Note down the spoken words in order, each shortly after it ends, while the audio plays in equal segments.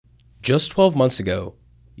Just 12 months ago,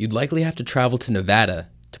 you'd likely have to travel to Nevada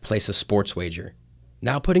to place a sports wager.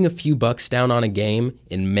 Now putting a few bucks down on a game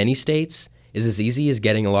in many states is as easy as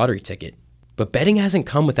getting a lottery ticket. But betting hasn't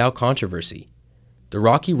come without controversy. The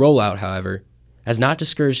rocky rollout, however, has not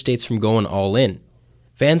discouraged states from going all in.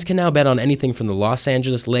 Fans can now bet on anything from the Los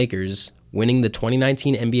Angeles Lakers winning the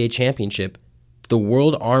 2019 NBA championship to the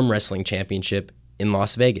World Arm Wrestling Championship in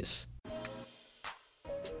Las Vegas.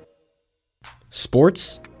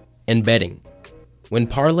 Sports and betting. When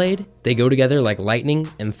parlayed, they go together like lightning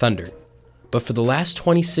and thunder. But for the last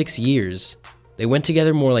 26 years, they went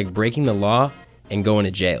together more like breaking the law and going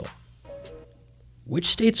to jail. Which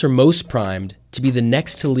states are most primed to be the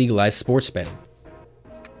next to legalize sports betting?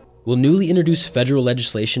 Will newly introduced federal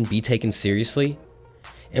legislation be taken seriously?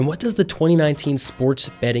 And what does the 2019 sports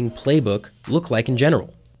betting playbook look like in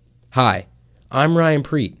general? Hi, I'm Ryan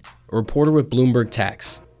Prete, a reporter with Bloomberg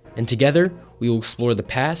Tax, and together we will explore the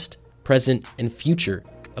past, present, and future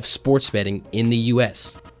of sports betting in the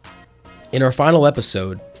US. In our final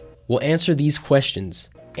episode, we'll answer these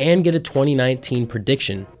questions and get a 2019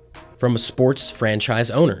 prediction from a sports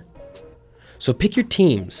franchise owner. So pick your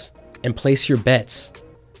teams and place your bets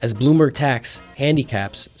as Bloomberg Tax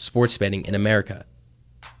handicaps sports betting in America.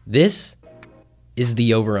 This is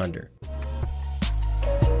the Over-Under.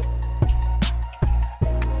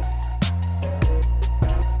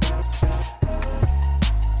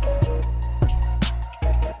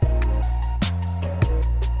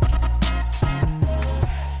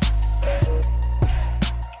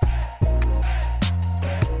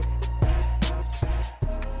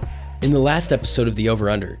 In the last episode of the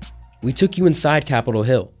Over-Under, we took you inside Capitol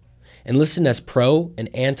Hill and listened as pro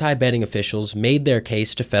and anti-betting officials made their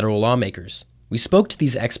case to federal lawmakers. We spoke to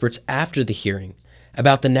these experts after the hearing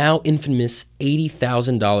about the now infamous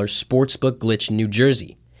 $80,000 sportsbook glitch in New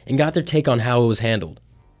Jersey and got their take on how it was handled.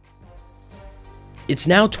 It's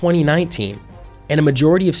now 2019, and a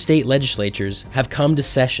majority of state legislatures have come to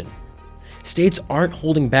session. States aren't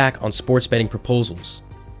holding back on sports betting proposals.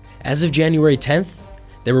 As of January 10th,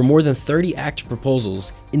 there were more than 30 active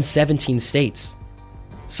proposals in 17 states.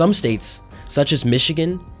 Some states, such as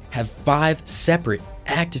Michigan, have 5 separate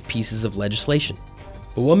active pieces of legislation.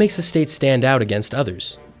 But what makes a state stand out against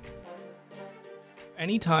others?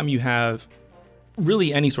 Anytime you have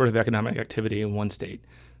really any sort of economic activity in one state,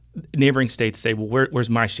 neighboring states say, "Well, where's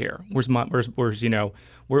my share? Where's my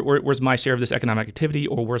share of this economic activity,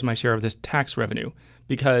 or where's my share of this tax revenue?"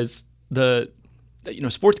 Because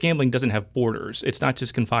sports gambling doesn't have borders. It's not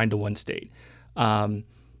just confined to one state.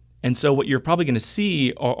 And so what you're probably going to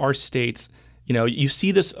see are states, you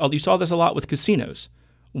saw this a lot with casinos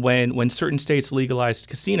when certain states legalized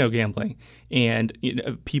casino gambling, and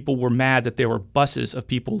people were mad that there were buses of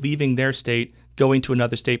people leaving their state, going to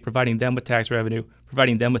another state, providing them with tax revenue,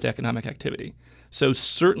 providing them with economic activity. So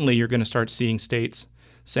certainly you're going to start seeing states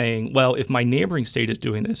saying, well, if my neighboring state is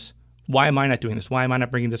doing this, why am I not doing this? Why am I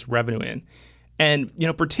not bringing this revenue in? And,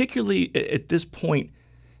 particularly at this point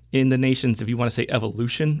in the nation's, if you want to say,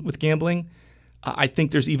 evolution with gambling, I think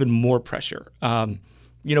there's even more pressure.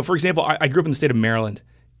 For example, I grew up in the state of Maryland,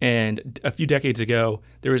 and a few decades ago,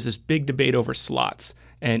 there was this big debate over slots.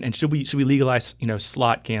 And should we legalize,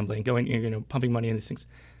 slot gambling, pumping money into these things?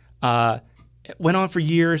 It went on for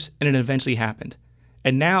years, and it eventually happened.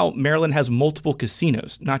 And now Maryland has multiple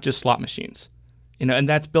casinos, not just slot machines. And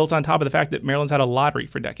that's built on top of the fact that Maryland's had a lottery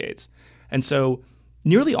for decades. And so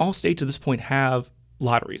nearly all states at this point have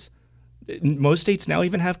lotteries. Most states now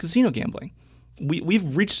even have casino gambling.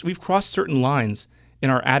 We've crossed certain lines in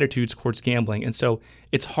our attitudes towards gambling. And so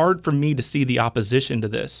it's hard for me to see the opposition to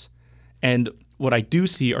this. And what I do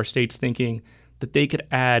see are states thinking that they could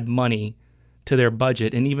add money to their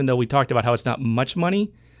budget. And even though we talked about how it's not much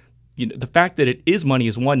money, the fact that it is money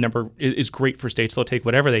is one number is great for states. They'll take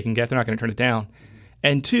whatever they can get. They're not going to turn it down.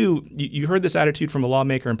 And two, you heard this attitude from a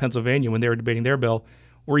lawmaker in Pennsylvania when they were debating their bill,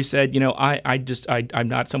 where he said, I'm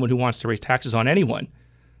not someone who wants to raise taxes on anyone.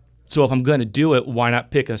 So if I'm going to do it, why not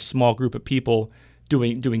pick a small group of people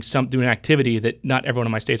doing an activity that not everyone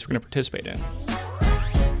in my states are going to participate in?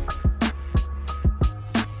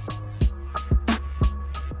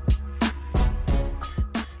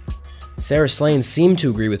 Sarah Slane seemed to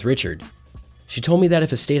agree with Richard. She told me that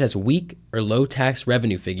if a state has weak or low tax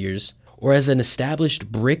revenue figures, or as an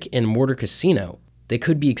established brick and mortar casino, they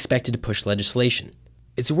could be expected to push legislation.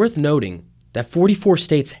 It's worth noting that 44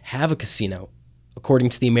 states have a casino, according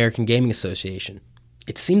to the American Gaming Association.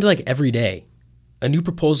 It seemed like every day, a new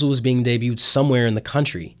proposal was being debuted somewhere in the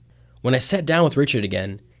country. When I sat down with Richard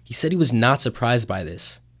again, he said he was not surprised by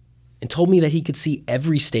this, and told me that he could see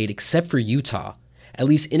every state except for Utah at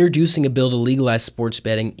least introducing a bill to legalize sports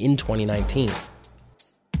betting in 2019.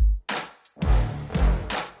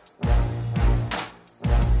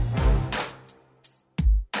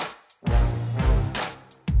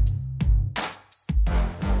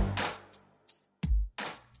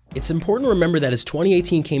 It's important to remember that as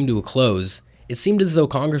 2018 came to a close, it seemed as though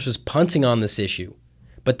Congress was punting on this issue.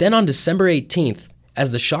 But then on December 18th,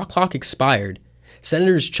 as the shot clock expired,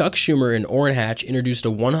 Senators Chuck Schumer and Orrin Hatch introduced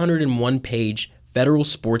a 101-page federal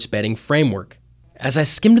sports betting framework. As I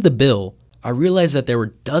skimmed the bill, I realized that there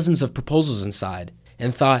were dozens of proposals inside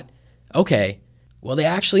and thought, okay, well, they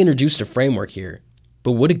actually introduced a framework here,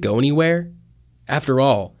 but would it go anywhere? After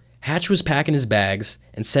all, Hatch was packing his bags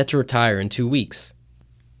and set to retire in 2 weeks.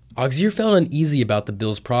 Auxier felt uneasy about the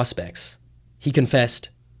bill's prospects. He confessed,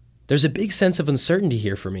 "There's a big sense of uncertainty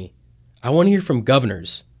here for me. I want to hear from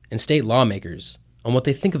governors and state lawmakers on what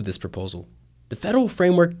they think of this proposal." The federal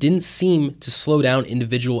framework didn't seem to slow down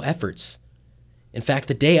individual efforts. In fact,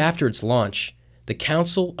 the day after its launch, the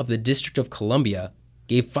Council of the District of Columbia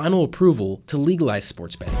gave final approval to legalize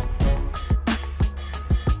sports betting.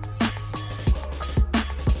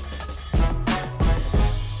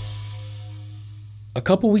 A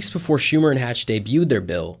couple weeks before Schumer and Hatch debuted their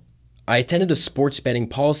bill, I attended a sports betting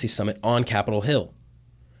policy summit on Capitol Hill.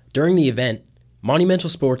 During the event, Monumental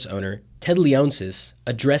Sports owner Ted Leonsis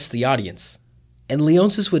addressed the audience. And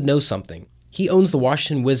Leonsis would know something. He owns the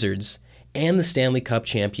Washington Wizards and the Stanley Cup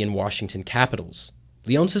champion Washington Capitals.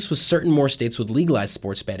 Leonsis was certain more states would legalize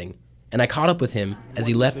sports betting, and I caught up with him as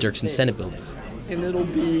he left Dirksen Senate building. And it'll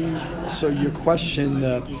be, so your question,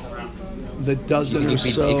 the dozen or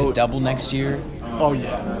so. It could double next year? Oh,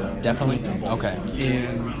 yeah. Definitely? Okay.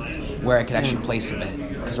 And where I could actually place a bet?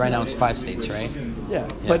 Because right now it's 5 states, right? Yeah.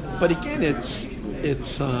 But again, it's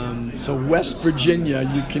so West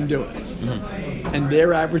Virginia, you can do it. Mm-hmm. And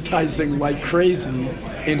they're advertising like crazy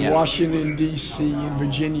in Washington, D.C., and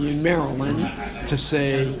Virginia, and Maryland to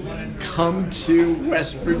say, come to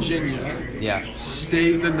West Virginia,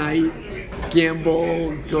 stay the night,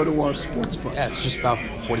 gamble, go to our sports book. Yeah, it's just about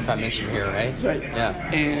 45 minutes from here, right? Right.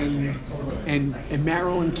 Yeah. And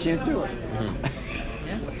Maryland can't do it. Mm-hmm.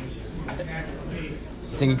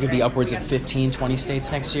 You think it could be upwards of 15, 20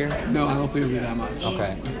 states next year? No, I don't think it'll be that much.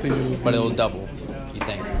 Okay. I think but it'll double, you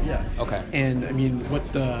think? Yeah. Okay. And, I mean,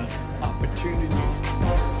 what the opportunity...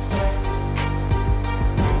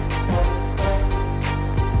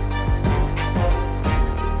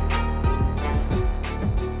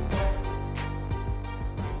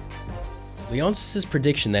 Leonsis'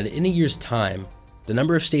 prediction that in a year's time, the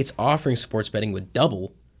number of states offering sports betting would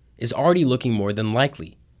double is already looking more than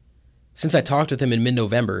likely. Since I talked with him in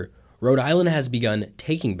mid-November, Rhode Island has begun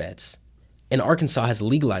taking bets, and Arkansas has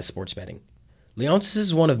legalized sports betting. Leonsis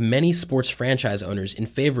is one of many sports franchise owners in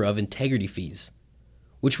favor of integrity fees,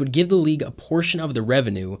 which would give the league a portion of the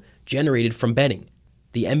revenue generated from betting.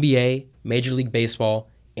 The NBA, Major League Baseball,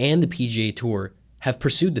 and the PGA Tour have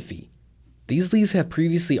pursued the fee. These leagues have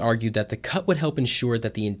previously argued that the cut would help ensure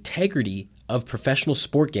that the integrity of professional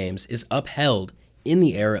sport games is upheld in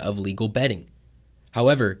the era of legal betting.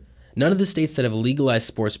 However, none of the states that have legalized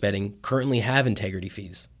sports betting currently have integrity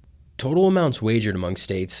fees. Total amounts wagered among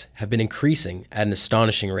states have been increasing at an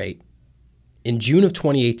astonishing rate. In June of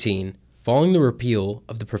 2018, following the repeal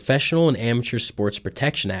of the Professional and Amateur Sports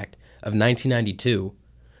Protection Act of 1992,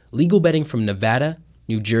 legal betting from Nevada,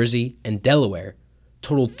 New Jersey, and Delaware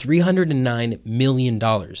totaled $309 million.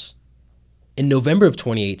 In November of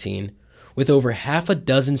 2018, with over half a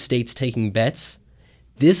dozen states taking bets,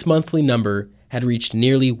 this monthly number had reached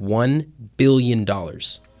nearly $1 billion.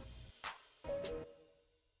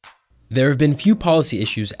 There have been few policy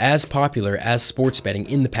issues as popular as sports betting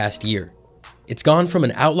in the past year. It's gone from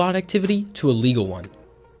an outlawed activity to a legal one.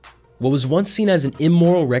 What was once seen as an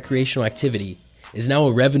immoral recreational activity is now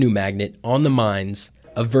a revenue magnet on the minds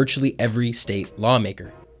of virtually every state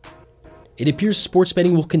lawmaker. It appears sports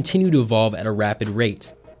betting will continue to evolve at a rapid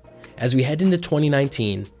rate. As we head into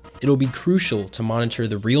 2019, it'll be crucial to monitor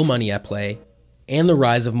the real money at play and the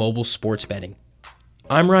rise of mobile sports betting.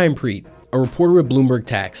 I'm Ryan Prete, a reporter at Bloomberg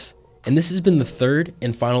Tax, and this has been the third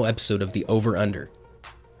and final episode of the Over Under.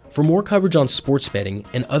 For more coverage on sports betting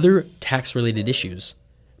and other tax-related issues,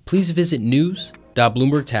 please visit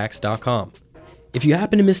news.bloombergtax.com. If you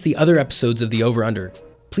happen to miss the other episodes of the Over Under,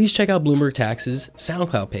 please check out Bloomberg Tax's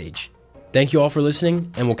SoundCloud page. Thank you all for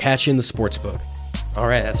listening, and we'll catch you in the sportsbook. All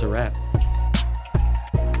right, that's a wrap.